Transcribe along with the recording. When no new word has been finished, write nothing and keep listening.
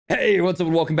Hey, what's up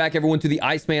and welcome back everyone to the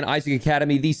IceManIsaac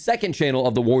Academy, the second channel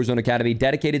of the Warzone Academy,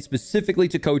 dedicated specifically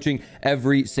to coaching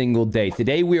every single day.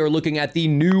 Today we are looking at the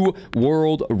new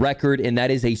world record, and that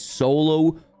is a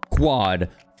solo quad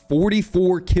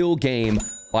 44 kill game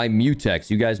by Mutex.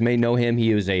 You guys may know him.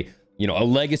 He is a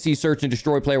legacy search and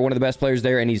destroy player, one of the best players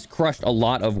there, and he's crushed a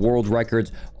lot of world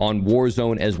records on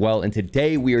Warzone as well. And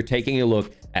today we are taking a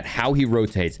look at how he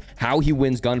rotates, how he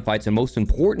wins gunfights, and most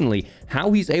importantly,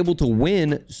 how he's able to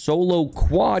win solo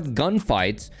quad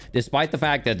gunfights, despite the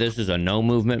fact that this is a no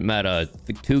movement meta,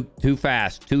 too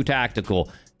fast, too tactical.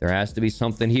 There has to be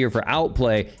something here for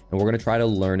outplay, and we're going to try to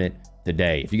learn it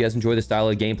today. If you guys enjoy the style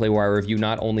of gameplay where I review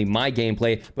not only my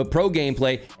gameplay, but pro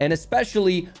gameplay, and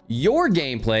especially your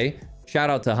gameplay, shout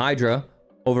out to Hydra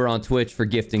over on Twitch for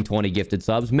gifting 20 gifted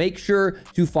subs. Make sure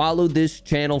to follow this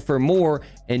channel for more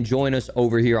and join us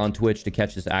over here on Twitch to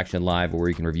catch this action live where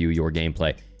you can review your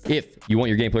gameplay. If you want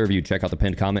your gameplay reviewed, check out the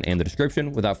pinned comment and the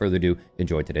description. Without further ado,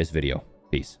 enjoy today's video.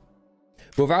 Peace.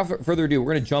 But without further ado,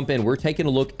 we're going to jump in. We're taking a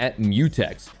look at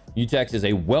Mutex. Mutex is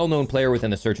a well-known player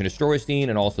within the search and destroy scene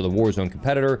and also the Warzone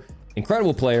competitor.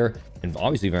 Incredible player and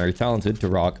obviously very talented to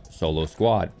rock solo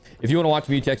squad. If you want to watch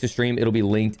Mutex's stream, it'll be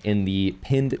linked in the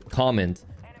pinned comment.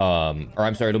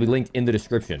 It'll be linked in the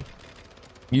description.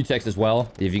 Mutex as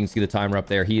well, if you can see the timer up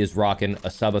there, he is rocking a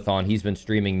subathon. He's been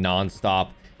streaming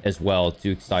non-stop as well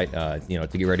to excite, to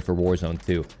get ready for Warzone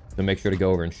 2. So make sure to go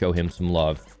over and show him some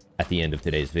love at the end of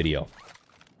today's video.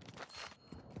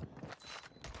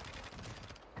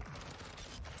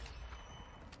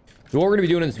 So what we're going to be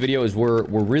doing in this video is we're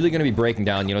really going to be breaking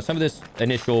down, some of this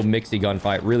initial mixy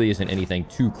gunfight really isn't anything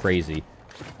too crazy.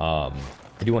 I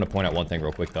do want to point out one thing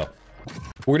real quick though.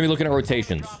 We're going to be looking at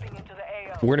rotations.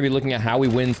 We're going to be looking at how he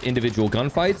wins individual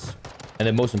gunfights. And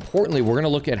then most importantly, we're going to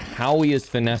look at how he is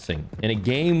finessing. In a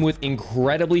game with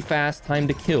incredibly fast time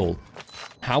to kill,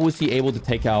 how was he able to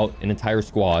take out an entire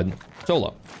squad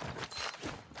solo?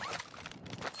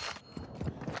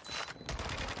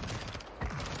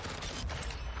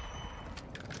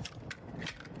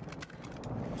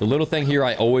 The little thing here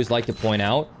I always like to point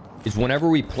out is whenever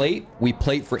we plate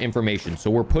for information. So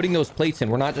we're putting those plates in.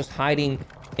 We're not just hiding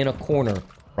in a corner,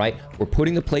 right? We're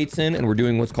putting the plates in and we're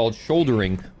doing what's called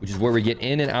shouldering, which is where we get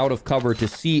in and out of cover to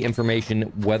see information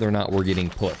whether or not we're getting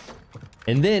pushed.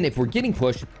 And then if we're getting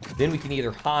pushed, then we can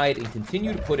either hide and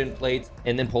continue to put in plates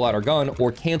and then pull out our gun,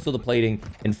 or cancel the plating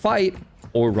and fight,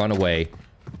 or run away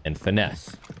and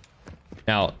finesse.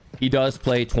 Now, he does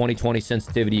play 2020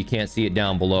 sensitivity. You can't see it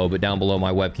down below, but down below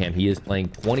my webcam, he is playing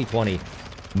 2020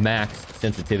 max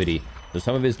sensitivity. So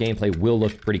some of his gameplay will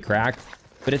look pretty cracked,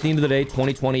 but at the end of the day,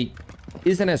 2020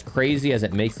 isn't as crazy as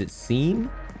it makes it seem,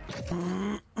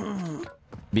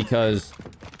 because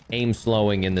aim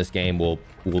slowing in this game will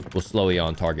slow you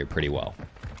on target pretty well.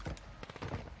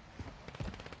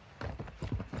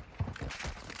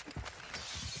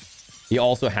 He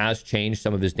also has changed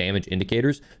some of his damage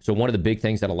indicators. So one of the big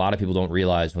things that a lot of people don't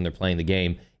realize when they're playing the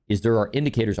game is there are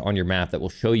indicators on your map that will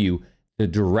show you the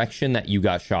direction that you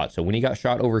got shot. So when he got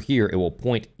shot over here, it will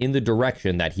point in the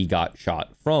direction that he got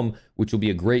shot from, which will be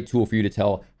a great tool for you to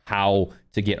tell how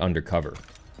to get undercover.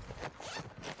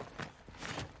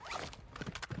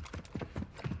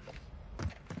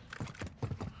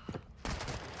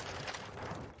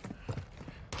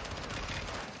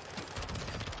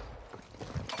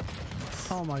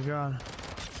 Oh my god.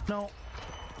 No.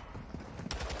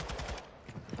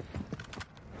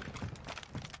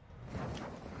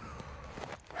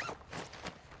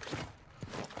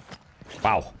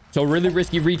 Wow. So really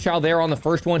risky reach out there on the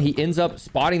first one. He ends up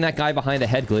spotting that guy behind the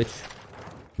head glitch.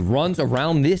 Runs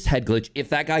around this head glitch. If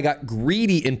that guy got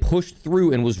greedy and pushed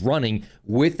through and was running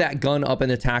with that gun up in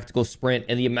the tactical sprint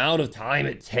and the amount of time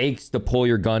it takes to pull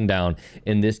your gun down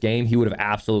in this game, he would have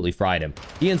absolutely fried him.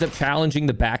 He ends up challenging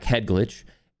the back head glitch,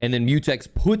 and then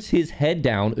Mutex puts his head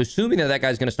down, assuming that that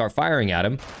guy's going to start firing at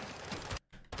him.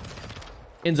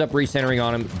 Ends up recentering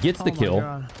on him, gets the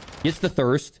kill, gets the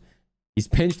thirst. He's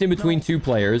pinched in between two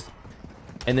players.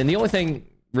 And then the only thing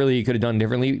really he could have done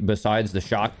differently besides the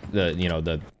shock,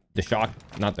 the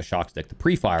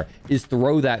pre-fire, is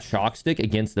throw that shock stick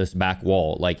against this back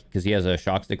wall. Like, because he has a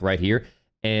shock stick right here.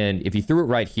 And if he threw it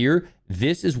right here,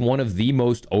 this is one of the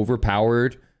most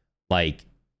overpowered, like,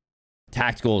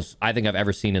 tacticals I think I've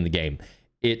ever seen in the game.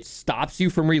 It stops you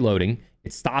from reloading.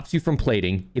 It stops you from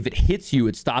plating. If it hits you,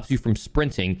 it stops you from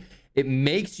sprinting. It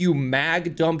makes you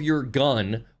mag dump your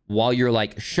gun while you're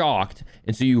like shocked,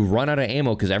 and so you run out of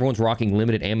ammo because everyone's rocking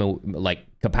limited ammo like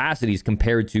capacities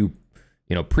compared to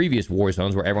previous war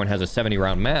zones where everyone has a 70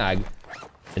 round mag.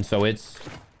 And so it's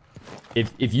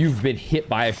if you've been hit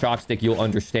by a shock stick, you'll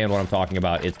understand what I'm talking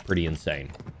about. It's pretty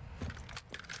insane.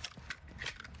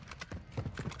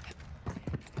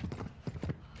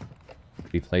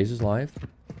 He plays his life.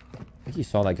 I think he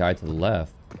saw that guy to the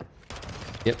left.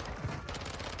 Yep.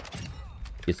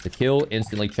 Gets the kill.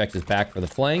 Instantly checks his back for the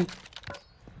flank.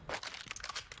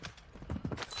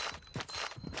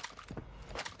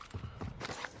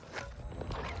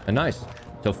 And nice.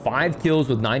 So 5 kills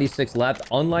with 96 left.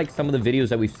 Unlike some of the videos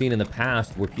that we've seen in the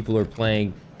past where people are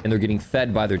playing and they're getting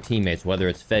fed by their teammates, whether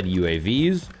it's fed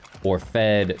UAVs or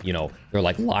fed, you know, they're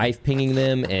like live pinging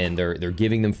them and they're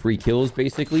giving them free kills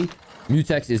basically.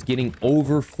 Mutex is getting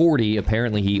over 40.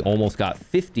 Apparently he almost got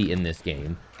 50 in this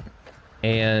game.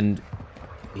 And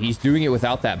he's doing it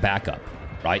without that backup,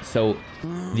 right? So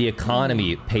the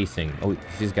economy pacing. Oh,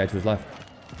 see this guy to his left.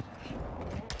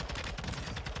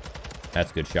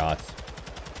 That's good shots.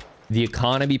 The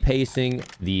economy pacing,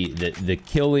 the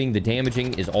killing, the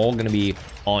damaging is all going to be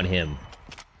on him.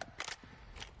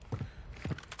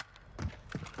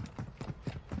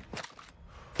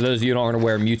 For those of you who aren't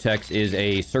aware, Mutex is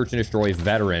a search and destroy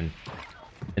veteran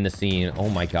in the scene. Oh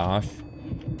my gosh.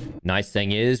 Nice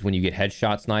thing is, when you get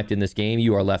headshot sniped in this game,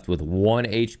 you are left with 1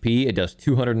 HP. It does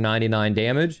 299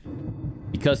 damage.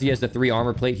 Because he has the 3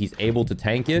 armor plate, he's able to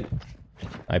tank it.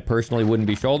 I personally wouldn't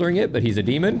be shouldering it, but he's a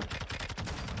demon.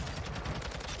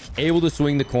 Able to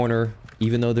swing the corner,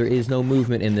 even though there is no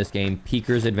movement in this game.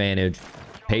 Peeker's advantage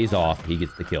pays off. He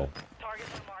gets the kill.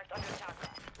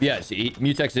 Yes,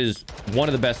 Mutex is one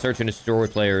of the best search and destroy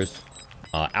players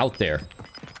out there.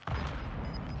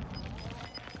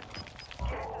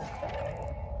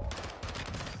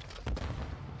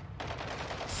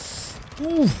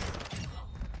 Oof.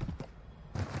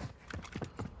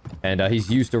 And he's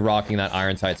used to rocking that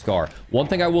iron sight scar. One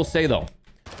thing I will say though,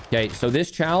 okay, so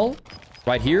this chow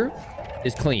right here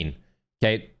is clean.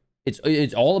 Okay,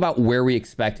 it's all about where we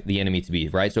expect the enemy to be,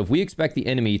 right? So if we expect the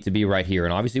enemy to be right here,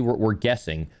 and obviously we're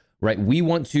guessing, right? We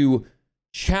want to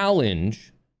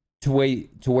challenge to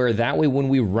where that way when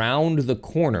we round the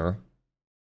corner,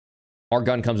 our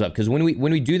gun comes up. Because when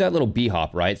we do that little B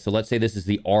hop, right? So let's say this is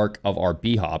the arc of our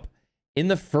B hop. In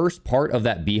the first part of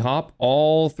that B hop,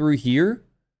 all through here,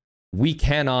 we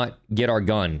cannot get our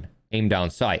gun aimed down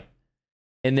sight.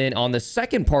 And then on the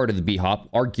second part of the B hop,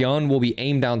 our gun will be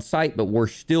aimed down sight, but we're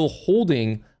still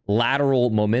holding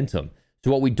lateral momentum.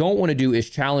 So what we don't want to do is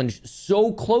challenge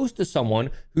so close to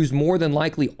someone who's more than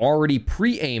likely already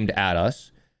pre-aimed at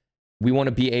us. We want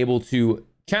to be able to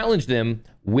challenge them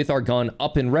with our gun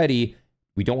up and ready.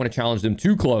 We don't want to challenge them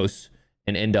too close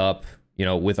and end up, you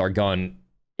know, with our gun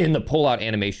in the pullout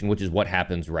animation, which is what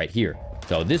happens right here.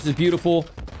 So this is beautiful.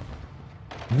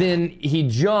 Then he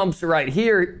jumps right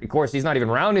here. Of course, he's not even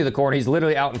rounding the corner. He's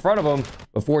literally out in front of him.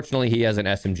 But fortunately, he has an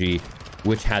SMG,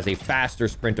 which has a faster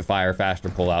sprint to fire, faster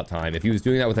pullout time. If he was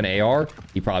doing that with an AR,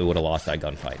 he probably would have lost that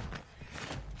gunfight.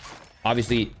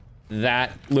 Obviously,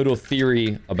 that little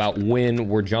theory about when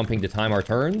we're jumping to time our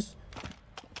turns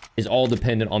is all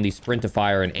dependent on the sprint to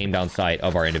fire and aim down sight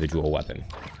of our individual weapon.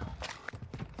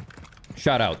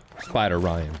 Shout out, Spider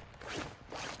Ryan.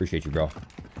 Appreciate you, bro.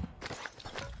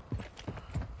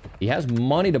 He has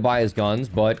money to buy his guns,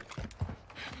 but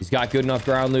he's got good enough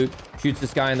ground loot. Shoots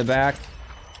this guy in the back.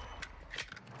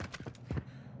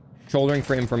 Shouldering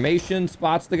for information.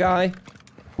 Spots the guy.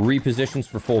 Repositions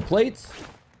for full plates.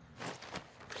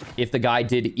 If the guy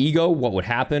did ego, what would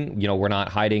happen? You know, we're not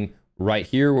hiding right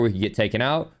here where we could get taken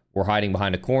out. We're hiding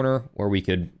behind a corner where we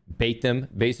could bait them,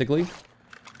 basically.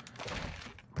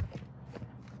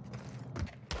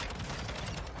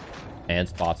 And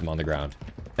spots him on the ground.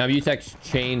 Now, Mutex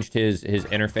changed his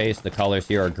interface. The colors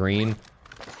here are green.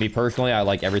 Me personally, I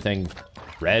like everything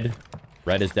red.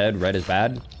 Red is dead. Red is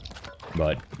bad.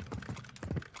 But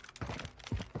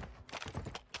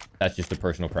that's just a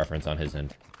personal preference on his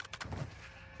end.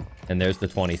 And there's the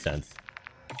 20 cents.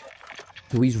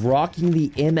 So he's rocking the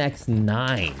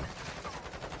MX-9.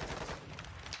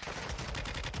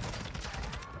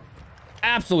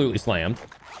 Absolutely slammed.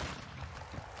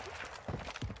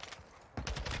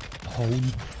 Oh.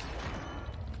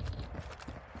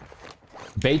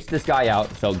 Baits this guy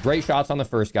out. So great shots on the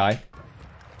first guy.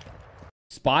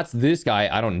 Spots this guy.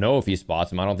 I don't know if he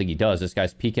spots him. I don't think he does. This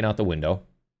guy's peeking out the window.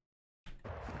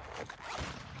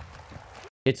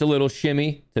 It's a little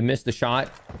shimmy to miss the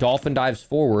shot. Dolphin dives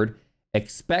forward.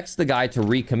 Expects the guy to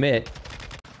recommit.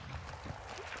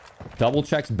 Double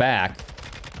checks back.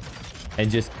 And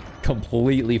just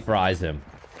completely fries him.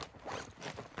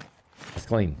 That's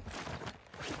clean.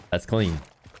 That's clean.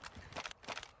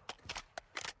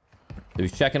 So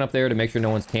he's checking up there to make sure no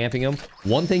one's camping him.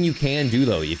 One thing you can do,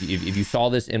 though, if you saw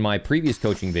this in my previous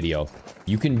coaching video,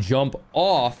 you can jump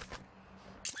off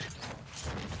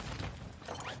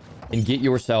and get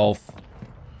yourself...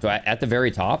 So at the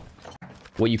very top,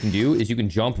 what you can do is you can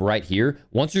jump right here.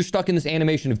 Once you're stuck in this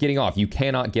animation of getting off, you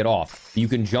cannot get off. You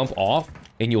can jump off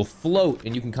and you'll float,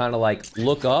 and you can kind of like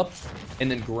look up and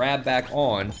then grab back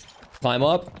on, climb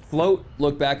up, float,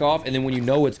 look back off, and then when you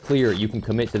know it's clear, you can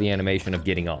commit to the animation of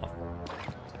getting off.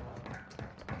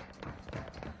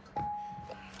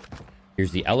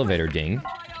 Here's the elevator ding.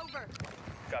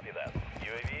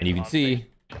 And you can see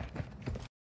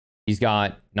he's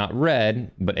got not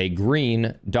red, but a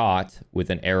green dot with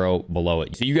an arrow below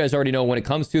it. So you guys already know when it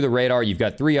comes to the radar, you've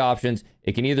got three options.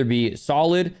 It can either be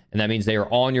solid, and that means they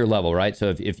are on your level, right?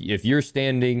 So if you're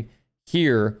standing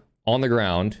here on the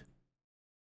ground,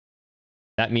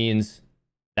 that means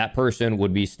that person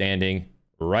would be standing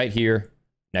right here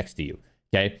next to you,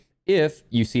 okay? If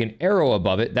you see an arrow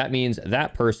above it, that means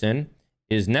that person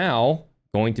is now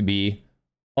going to be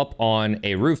up on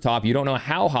a rooftop. You don't know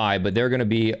how high, but they're going to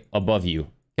be above you,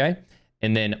 okay?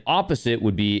 And then opposite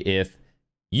would be if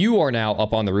you are now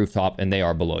up on the rooftop and they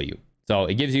are below you. So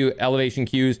it gives you elevation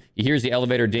cues. He hears the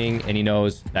elevator ding and he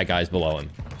knows that guy's below him.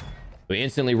 So he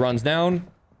instantly runs down.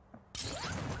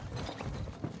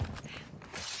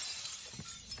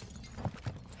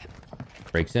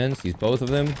 Breaks in, sees both of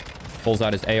them. Pulls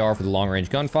out his AR for the long-range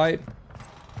gunfight.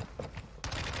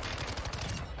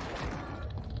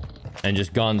 And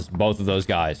just guns both of those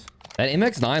guys. That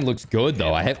MX-9 looks good,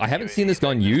 though. I haven't seen this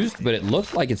gun used, but it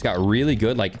looks like it's got really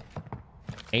good, like,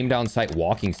 aim down sight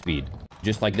walking speed.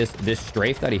 Just like this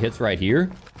strafe that he hits right here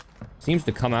seems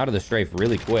to come out of the strafe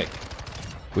really quick,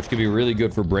 which could be really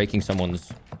good for breaking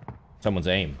someone's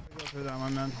aim.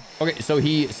 Okay, so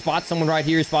he spots someone right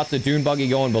here, spots the dune buggy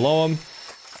going below him.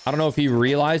 I don't know if he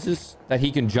realizes that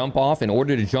he can jump off. In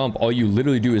order to jump, all you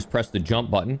literally do is press the jump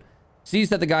button. Sees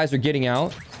that the guys are getting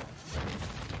out.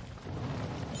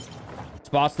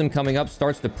 Spots them coming up,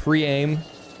 starts to pre-aim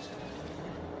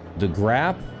the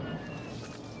grab,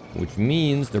 which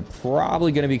means they're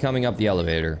probably going to be coming up the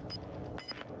elevator.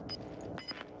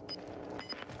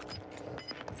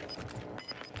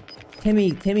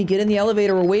 Timmy, get in the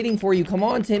elevator. We're waiting for you. Come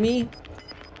on, Timmy.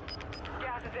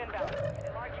 Gas is inbound.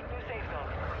 Enlarging new safe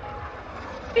zone.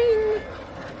 Ding.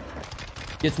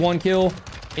 Gets one kill.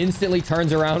 Instantly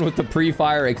turns around with the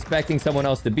pre-fire, expecting someone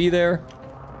else to be there.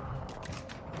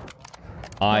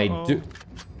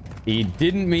 He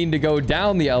didn't mean to go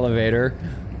down the elevator.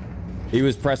 He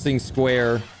was pressing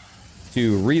square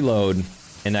to reload,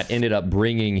 and that ended up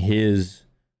bringing his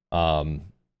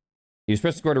he was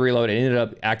pressing square to reload and ended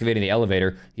up activating the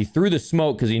elevator. He threw the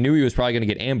smoke because he knew he was probably going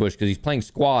to get ambushed because he's playing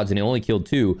squads and he only killed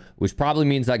 2, which probably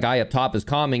means that guy up top is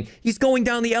calming. He's going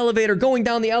down the elevator, going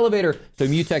down the elevator. So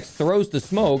Mutex throws the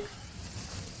smoke,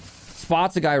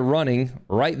 spots a guy running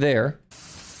right there,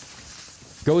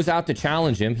 goes out to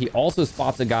challenge him. He also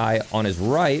spots a guy on his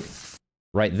right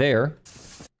there.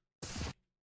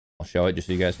 I'll show it just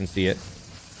so you guys can see it.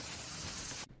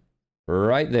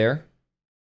 Right there.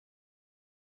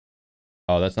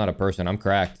 Oh, that's not a person. I'm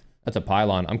cracked. That's a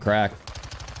pylon. I'm cracked.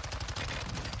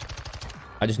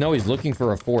 I just know he's looking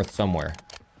for a fourth somewhere.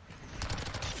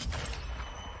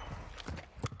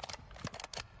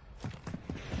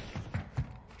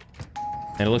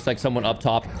 And it looks like someone up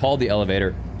top called the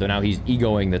elevator. So now he's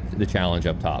egoing the challenge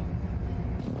up top.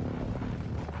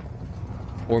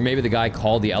 Or maybe the guy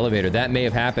called the elevator. That may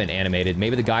have happened, animated.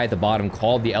 Maybe the guy at the bottom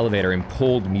called the elevator and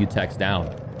pulled Mutex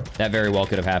down. That very well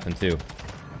could have happened too.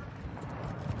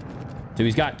 So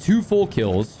he's got 2 full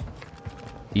kills.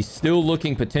 He's still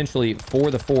looking potentially for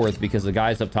the 4th because the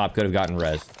guys up top could have gotten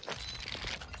rezzed.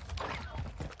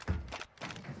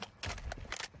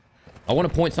 I want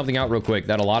to point something out real quick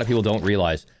that a lot of people don't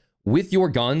realize. With your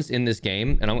guns in this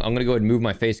game, and I'm going to go ahead and move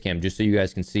my face cam just so you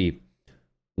guys can see.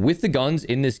 With the guns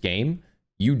in this game,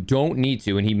 you don't need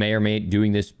to, and he may or may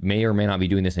not be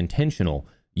doing this intentional.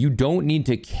 You don't need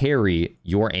to carry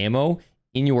your ammo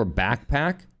in your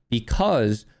backpack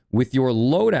because with your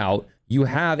loadout, you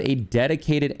have a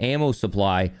dedicated ammo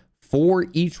supply for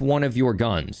each one of your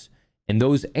guns. And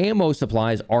those ammo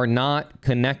supplies are not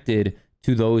connected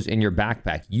to those in your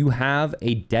backpack. You have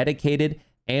a dedicated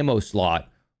ammo slot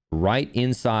right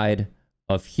inside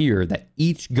of here that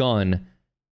each gun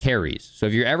carries. So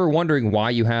if you're ever wondering why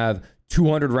you have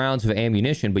 200 rounds of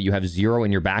ammunition, but you have 0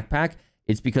 in your backpack,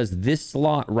 it's because this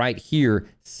slot right here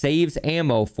saves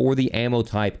ammo for the ammo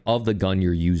type of the gun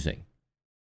you're using.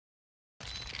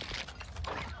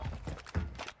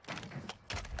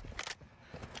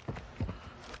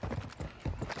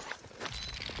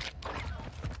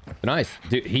 Nice.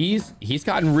 Dude, he's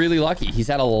gotten really lucky. He's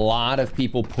had a lot of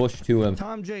people push to him.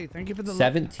 Tom J, thank you for the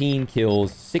 17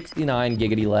 kills, 69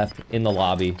 giggity left in the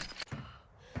lobby.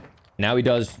 Now he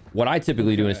does what I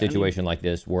typically do in a situation like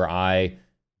this, where I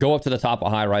go up to the top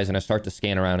of high rise and I start to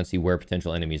scan around and see where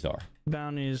potential enemies are.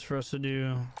 Bounties for us to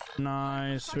do.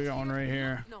 Nice. We got one right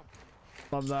here.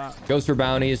 Love that. Goes for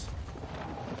bounties.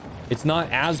 It's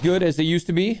not as good as they used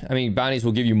to be. I mean, bounties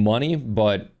will give you money,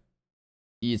 but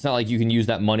it's not like you can use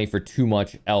that money for too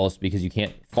much else because you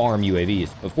can't farm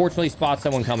UAVs. But fortunately, spot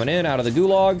someone coming in out of the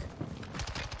gulag.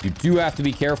 You do have to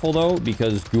be careful, though,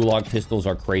 because gulag pistols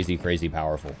are crazy, crazy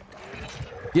powerful.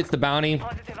 Gets the bounty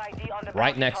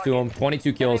right next to him.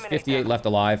 22 kills, 58 left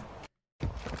alive.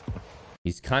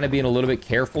 He's kind of being a little bit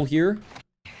careful here.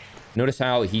 Notice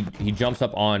how he jumps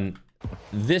up on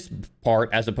this part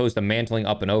as opposed to mantling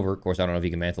up and over. Of course, I don't know if you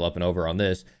can mantle up and over on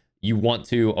this. You want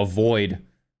to avoid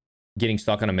getting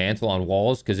stuck on a mantle on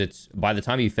walls because it's by the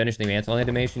time you finish the mantle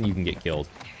animation, you can get killed.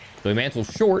 So he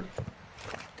mantles short.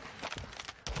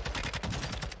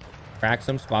 Cracks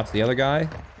him, spots the other guy.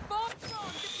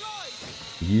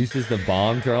 Uses the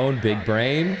bomb drone, big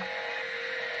brain.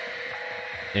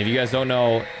 And if you guys don't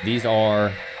know, these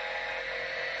are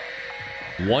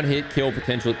one-hit kill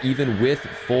potential even with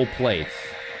full plates.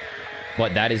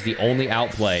 But that is the only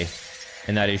outplay.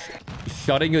 And that is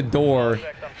shutting a door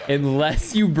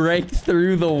unless you break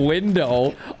through the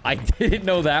window. I didn't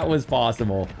know that was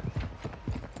possible.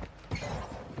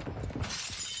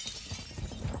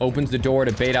 Opens the door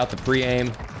to bait out the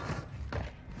pre-aim.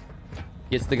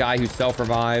 Gets the guy who's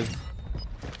self-revived.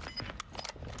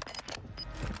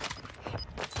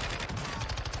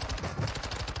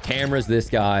 Cameras this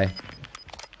guy.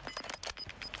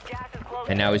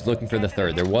 And now he's looking for the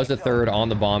third. There was a third on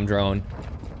the bomb drone.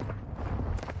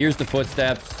 Here's the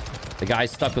footsteps. The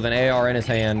guy's stuck with an AR in his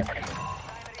hand.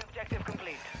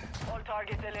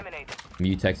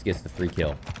 Mutex gets the free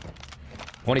kill.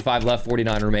 25 left,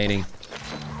 49 remaining.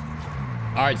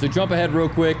 All right, so jump ahead real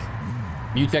quick.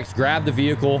 Mutex grabbed the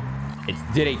vehicle. It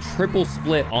did a triple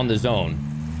split on the zone.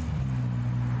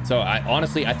 So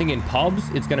honestly, I think in pubs,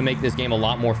 it's going to make this game a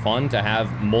lot more fun to have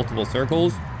multiple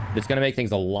circles. It's going to make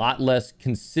things a lot less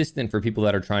consistent for people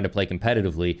that are trying to play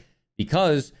competitively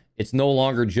because it's no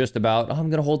longer just about, oh, I'm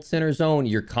going to hold center zone.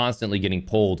 You're constantly getting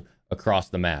pulled across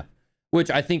the map, which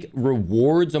I think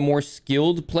rewards a more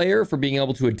skilled player for being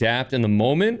able to adapt in the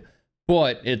moment,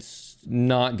 but it's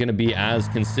not going to be as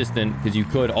consistent because you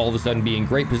could all of a sudden be in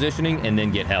great positioning and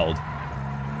then get held.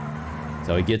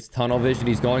 So he gets tunnel vision.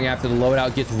 He's going after the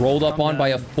loadout, gets rolled up on by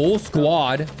a full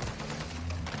squad.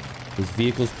 His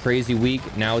vehicle's crazy weak.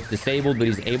 Now it's disabled, but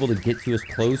he's able to get to his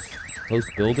close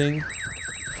building.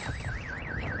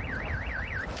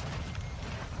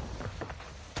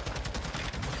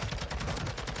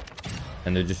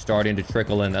 And they're just starting to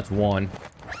trickle in. That's one.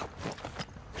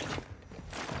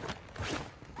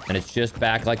 And it's just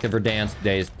back like the Verdansk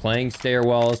days. Playing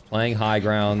stairwells, playing high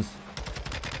grounds.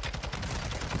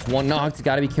 It's one knocked. He's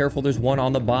got to be careful. There's one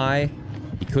on the buy.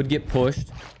 He could get pushed,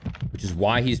 which is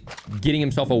why he's getting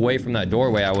himself away from that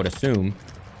doorway, I would assume.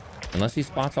 Unless he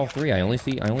spots all three. I only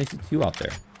see two out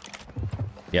there.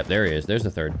 Yep, there he is. There's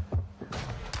the third.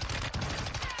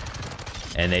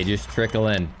 And they just trickle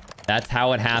in. That's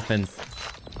how it happens.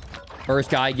 First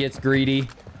guy gets greedy.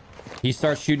 He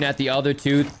starts shooting at the other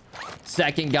two.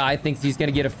 Second guy thinks he's going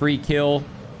to get a free kill.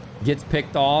 Gets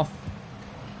picked off.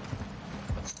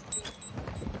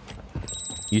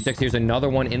 Mutex here's another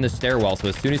one in the stairwell. So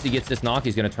as soon as he gets this knock,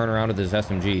 he's going to turn around with his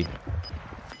SMG.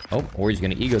 Oh, or he's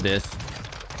going to ego this.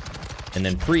 And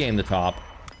then pre-aim the top.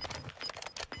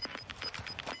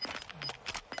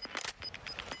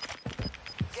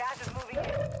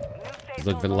 He's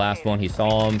looking for the last one. He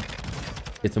saw him.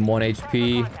 Gets him 1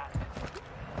 HP.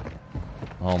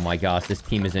 Oh my gosh, this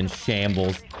team is in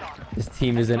shambles. This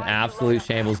team is in absolute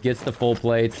shambles. Gets the full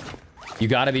plates. You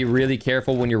got to be really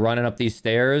careful when you're running up these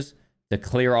stairs to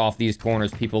clear off these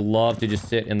corners. People love to just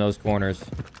sit in those corners.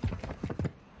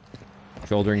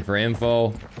 Shouldering for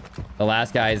info. The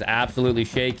last guy is absolutely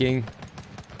shaking.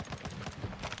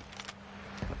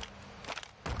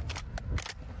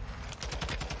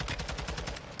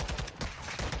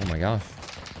 Oh my gosh.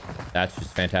 That's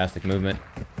just fantastic movement.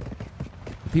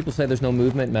 People say there's no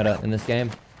movement meta in this game.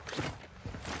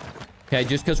 Okay,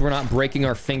 just because we're not breaking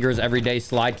our fingers every day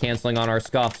slide canceling on our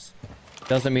scuffs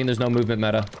doesn't mean there's no movement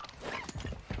meta.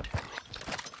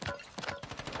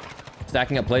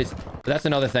 Stacking up plates. But that's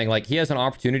another thing. Like, he has an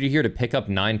opportunity here to pick up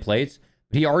 9 plates.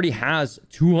 But he already has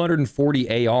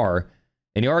 240 AR.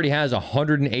 And he already has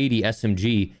 180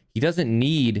 SMG. He doesn't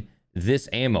need this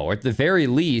ammo. Or at the very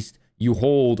least, you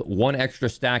hold 1 extra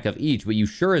stack of each. But you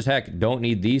sure as heck don't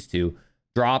need these two.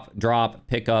 Drop, drop,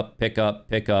 pick up, pick up,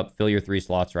 pick up. Fill your 3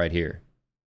 slots right here.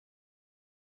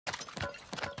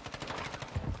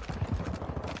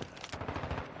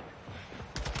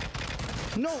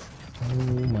 No. Oh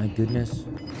my goodness.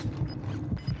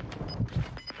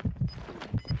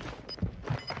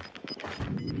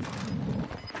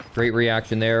 Great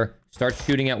reaction there. Starts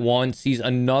shooting at one. Sees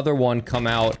another one come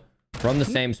out from the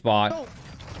same spot.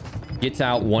 Gets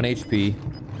out 1 HP.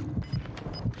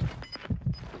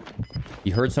 He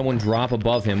heard someone drop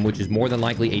above him, which is more than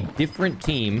likely a different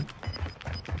team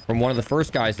from one of the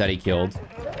first guys that he killed.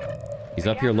 He's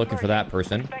up here looking for that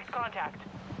person.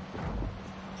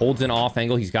 Holds an off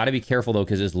angle. He's got to be careful, though,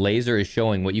 because his laser is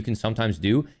showing. What you can sometimes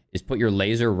do is put your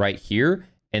laser right here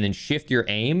and then shift your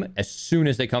aim as soon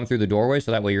as they come through the doorway,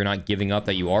 so that way you're not giving up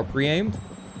that you are pre-aimed.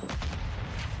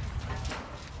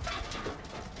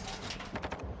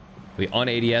 We on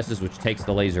ADSs, which takes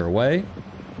the laser away.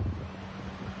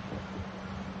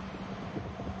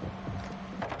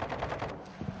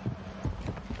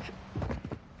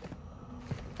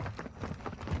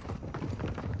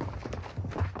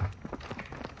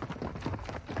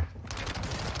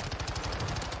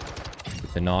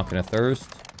 It's a knock and a thirst.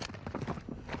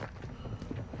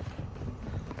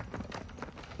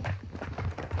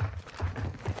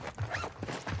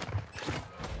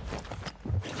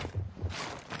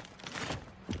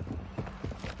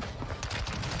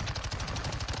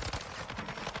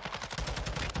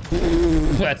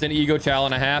 That's an ego chow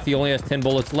and a half. He only has 10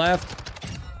 bullets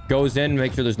left. Goes in,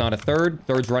 make sure there's not a third.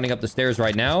 Third's running up the stairs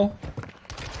right now.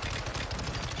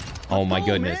 Oh my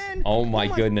goodness. Oh my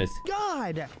goodness.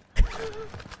 God.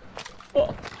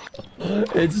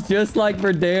 It's just like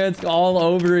Verdansk all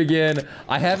over again.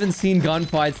 I haven't seen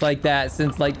gunfights like that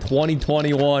since like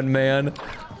 2021, man.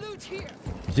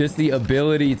 Just the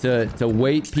ability to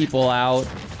wait people out,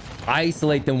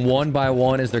 isolate them one by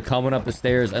one as they're coming up the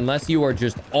stairs, unless you are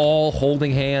just all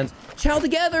holding hands. Chow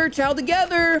together, chow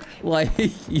together. Like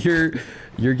you're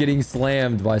getting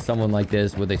slammed by someone like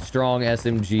this with a strong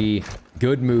SMG,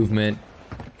 good movement.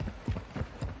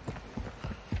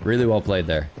 Really well played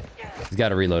there. He's got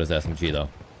to reload his SMG though.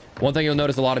 One thing you'll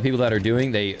notice a lot of people that are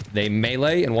doing, they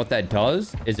melee, and what that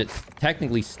does is it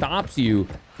technically stops you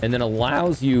and then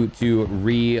allows you to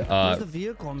repop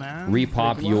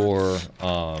your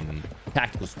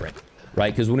tactical sprint,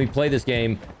 right? Because when we play this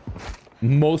game,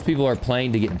 most people are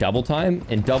playing to get double time,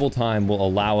 and double time will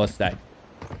allow us that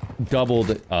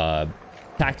doubled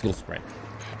tactical sprint.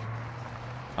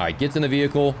 All right, gets in the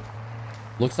vehicle.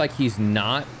 Looks like he's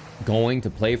not going to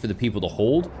play for the people to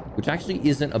hold, which actually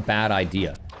isn't a bad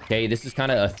idea. Okay, this is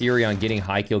kind of a theory on getting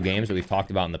high kill games that we've talked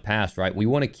about in the past, right? We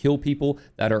want to kill people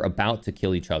that are about to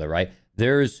kill each other, right?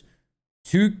 There's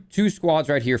two squads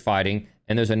right here fighting,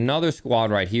 and there's another squad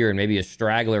right here, and maybe a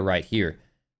straggler right here.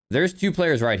 There's two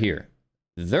players right here.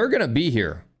 They're going to be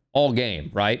here all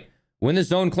game, right? When the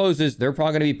zone closes, they're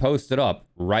probably going to be posted up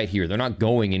right here. They're not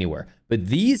going anywhere. But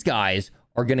these guys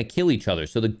are going to kill each other.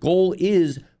 So the goal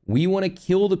is we want to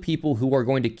kill the people who are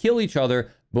going to kill each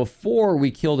other before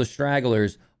we kill the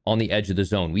stragglers on the edge of the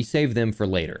zone. We save them for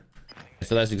later.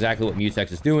 So that's exactly what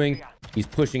Mutex is doing. He's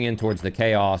pushing in towards the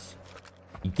chaos.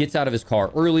 He gets out of his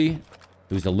car early.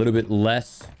 It was a little bit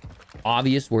less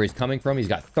obvious where he's coming from. He's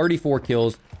got 34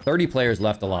 kills, 30 players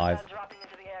left alive.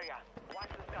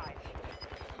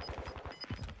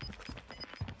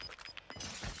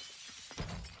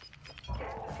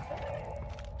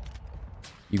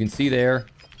 You can see there,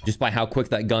 just by how quick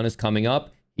that gun is coming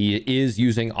up, he is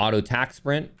using auto tac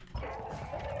sprint.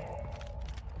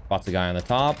 Spots the guy on the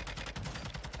top.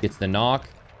 Gets the knock.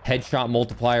 Headshot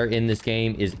multiplier in this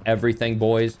game is everything,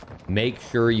 boys. Make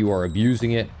sure you are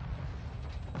abusing it.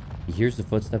 He hears the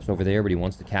footsteps over there, but he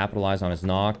wants to capitalize on his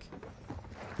knock.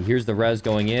 He hears the res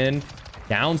going in.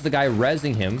 Downs the guy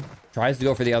rezzing him. Tries to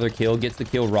go for the other kill. Gets the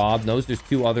kill robbed. Knows there's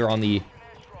two other on the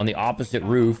opposite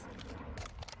roof.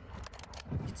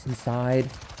 Gets inside.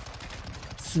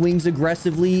 Swings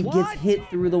aggressively. What? Gets hit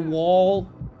through the wall.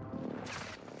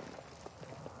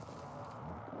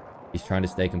 He's trying to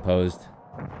stay composed.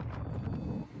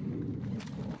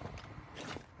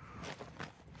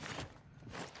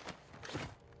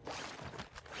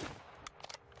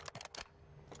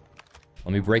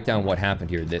 Let me break down what happened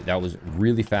here. That was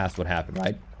really fast what happened,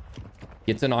 right?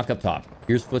 Gets a knock up top.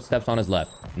 Here's footsteps on his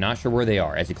left. Not sure where they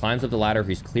are. As he climbs up the ladder,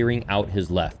 he's clearing out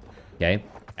his left. Okay?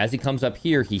 As he comes up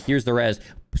here, he hears the res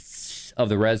of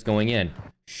the res going in.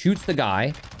 Shoots the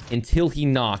guy until he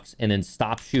knocks and then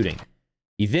stops shooting.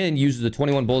 He then uses the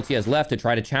 21 bullets he has left to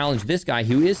try to challenge this guy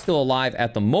who is still alive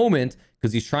at the moment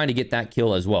because he's trying to get that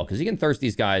kill as well. Because he can thirst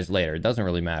these guys later. It doesn't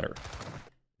really matter.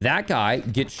 That guy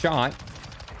gets shot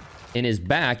in his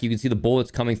back. You can see the bullets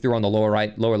coming through on the lower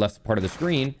right, lower left part of the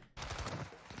screen.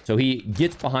 So he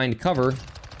gets behind cover,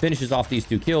 finishes off these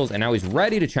two kills, and now he's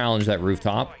ready to challenge that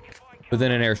rooftop. But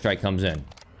then an airstrike comes in.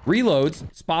 reloads,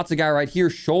 spots a guy right here,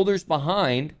 shoulders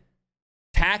behind,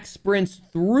 tack sprints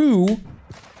through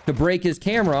to break his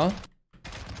camera.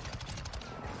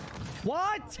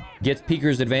 What? Gets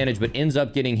Peeker's advantage, but ends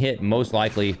up getting hit most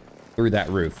likely through that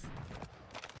roof.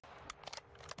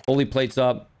 Fully plates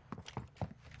up.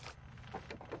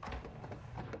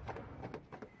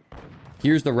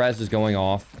 Here's the res is going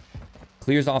off.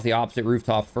 Clears off the opposite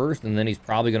rooftop first, and then he's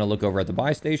probably going to look over at the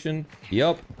buy station.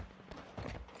 Yep.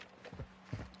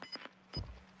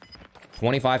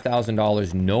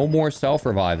 $25,000. No more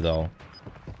self-revive, though.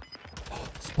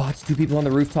 Spots two people on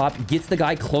the rooftop. Gets the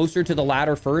guy closer to the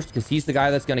ladder first, because he's the guy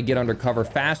that's going to get under cover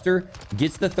faster.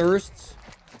 Gets the thirsts.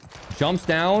 Jumps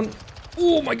down.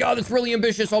 Oh, my God. That's really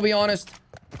ambitious, I'll be honest.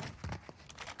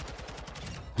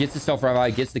 Gets the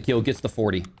self-revive. Gets the kill. Gets the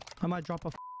 40. I might drop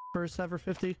a first ever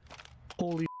 50.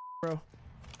 Holy bro.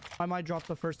 I might drop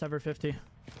the first ever 50.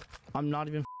 I'm not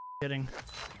even kidding.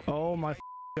 Oh my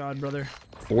God, brother.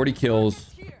 40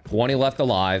 kills, 20 left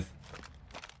alive.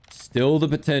 Still the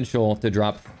potential to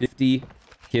drop 50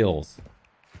 kills.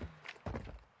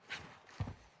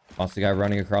 Lost the guy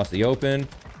running across the open.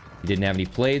 He didn't have any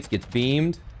plates. Gets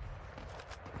beamed.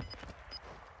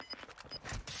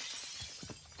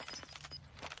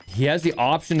 He has the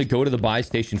option to go to the buy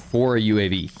station for a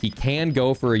UAV. He can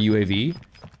go for a UAV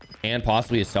and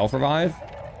possibly a self-revive,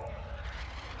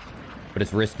 but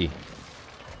it's risky.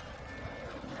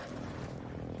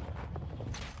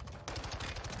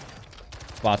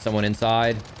 Spots someone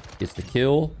inside, gets the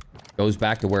kill, goes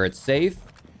back to where it's safe.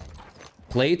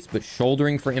 Plates, but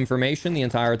shouldering for information the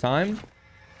entire time.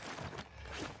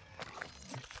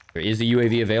 There is a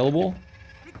UAV available.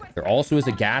 There also is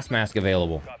a gas mask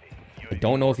available. I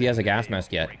don't know if he has a gas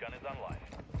mask yet.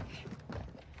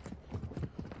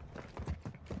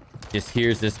 Just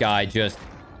here's this guy just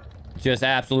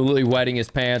absolutely wetting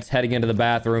his pants, heading into the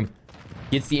bathroom.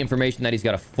 Gets the information that he's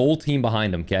got a full team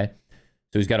behind him, okay?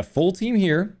 So he's got a full team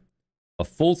here, a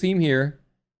full team here,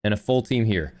 and a full team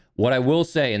here. What I will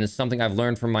say, and this is something I've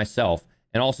learned from myself,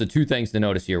 and also two things to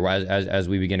notice here as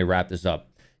we begin to wrap this up.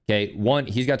 Okay, one,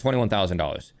 he's got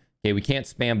 $21,000. Okay, we can't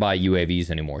spam by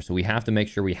UAVs anymore, so we have to make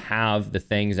sure we have the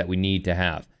things that we need to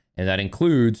have, and that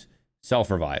includes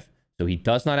self-revive. So he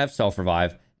does not have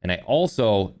self-revive, and I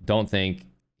also don't think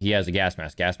he has a gas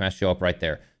mask. Gas masks show up right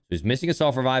there. So he's missing a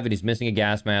self-revive, and he's missing a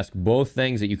gas mask, both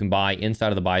things that you can buy inside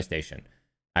of the buy station.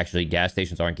 Actually, gas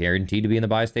stations aren't guaranteed to be in the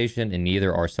buy station, and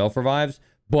neither are self-revives,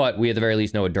 but we at the very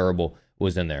least know a durable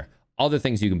was in there. Other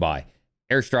things you can buy.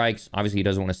 Airstrikes, obviously he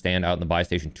doesn't want to stand out in the buy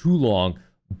station too long,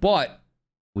 but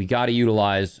we got to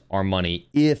utilize our money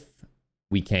if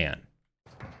we can.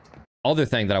 Other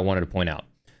thing that I wanted to point out.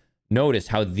 Notice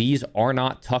how these are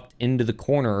not tucked into the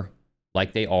corner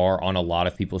like they are on a lot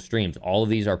of people's streams. All of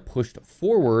these are pushed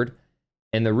forward.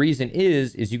 And the reason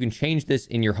is you can change this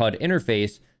in your HUD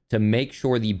interface to make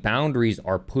sure the boundaries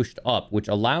are pushed up, which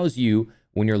allows you,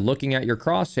 when you're looking at your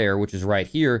crosshair, which is right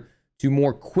here, to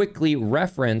more quickly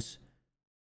reference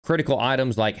critical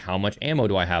items like how much ammo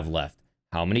do I have left?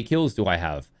 How many kills do I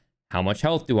have? How much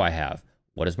health do I have?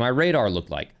 What does my radar look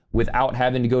like? Without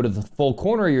having to go to the full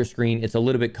corner of your screen, it's a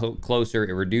little bit closer.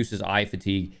 It reduces eye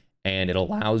fatigue, and it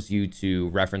allows you to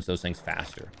reference those things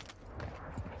faster.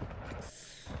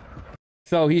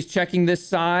 So he's checking this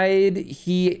side.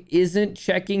 He isn't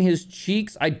checking his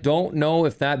cheeks. I don't know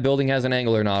if that building has an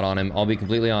angle or not on him. I'll be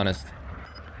completely honest.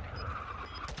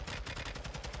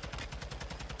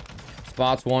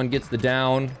 Spots one, gets the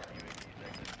down.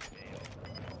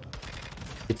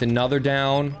 It's another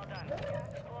down.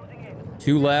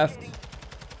 Two left.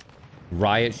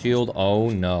 Riot shield. Oh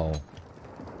no.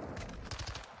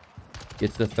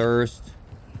 Gets the thirst.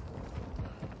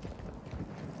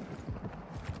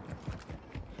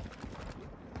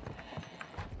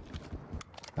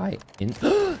 Guy in.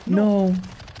 No.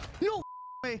 No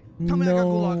way. Tell me I got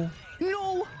gulag.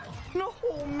 No. No,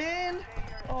 man.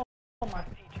 Oh my.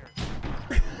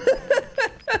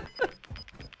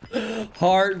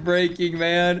 Heartbreaking,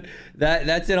 man.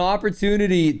 That's an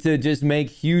opportunity to just make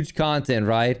huge content,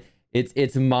 right?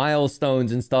 It's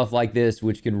milestones and stuff like this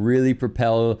which can really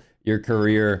propel your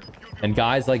career. And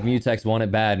guys like Mutex want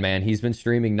it bad, man. He's been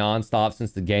streaming nonstop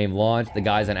since the game launched. The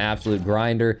guy's an absolute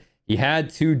grinder. He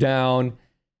had 2 down.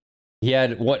 He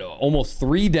had what, almost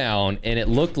 3 down, and it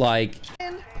looked like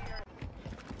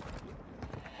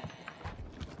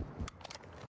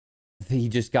he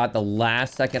just got the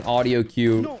last second audio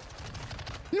cue. No.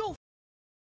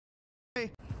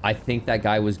 I think that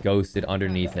guy was ghosted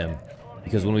underneath him,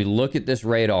 because when we look at this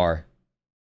radar,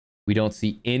 we don't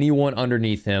see anyone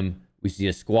underneath him. We see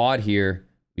a squad here,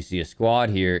 we see a squad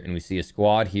here, and we see a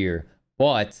squad here.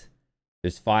 But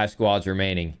There's 5 squads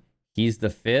remaining. He's the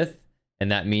 5th,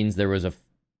 and that means there was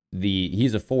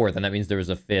he's a 4th, and that means there was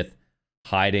a 5th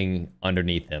hiding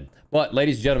underneath him. But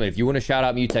ladies and gentlemen, if you want to shout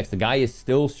out Mutex, the guy is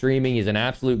still streaming. He's an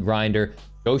absolute grinder.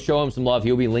 Go show him some love.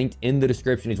 He'll be linked in the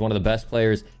description. He's one of the best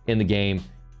players in the game.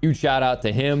 Huge shout out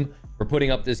to him for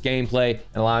putting up this gameplay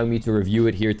and allowing me to review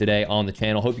it here today on the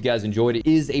channel. Hope you guys enjoyed it.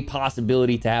 It is a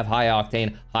possibility to have high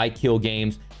octane, high kill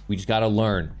games. We just got to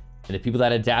learn. And the people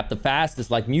that adapt the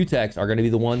fastest, like Mutex, are going to be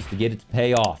the ones to get it to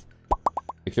pay off.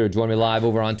 Make sure to join me live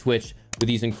over on Twitch with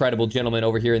these incredible gentlemen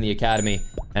over here in the Academy.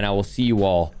 And I will see you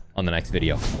all on the next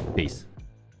video. Peace.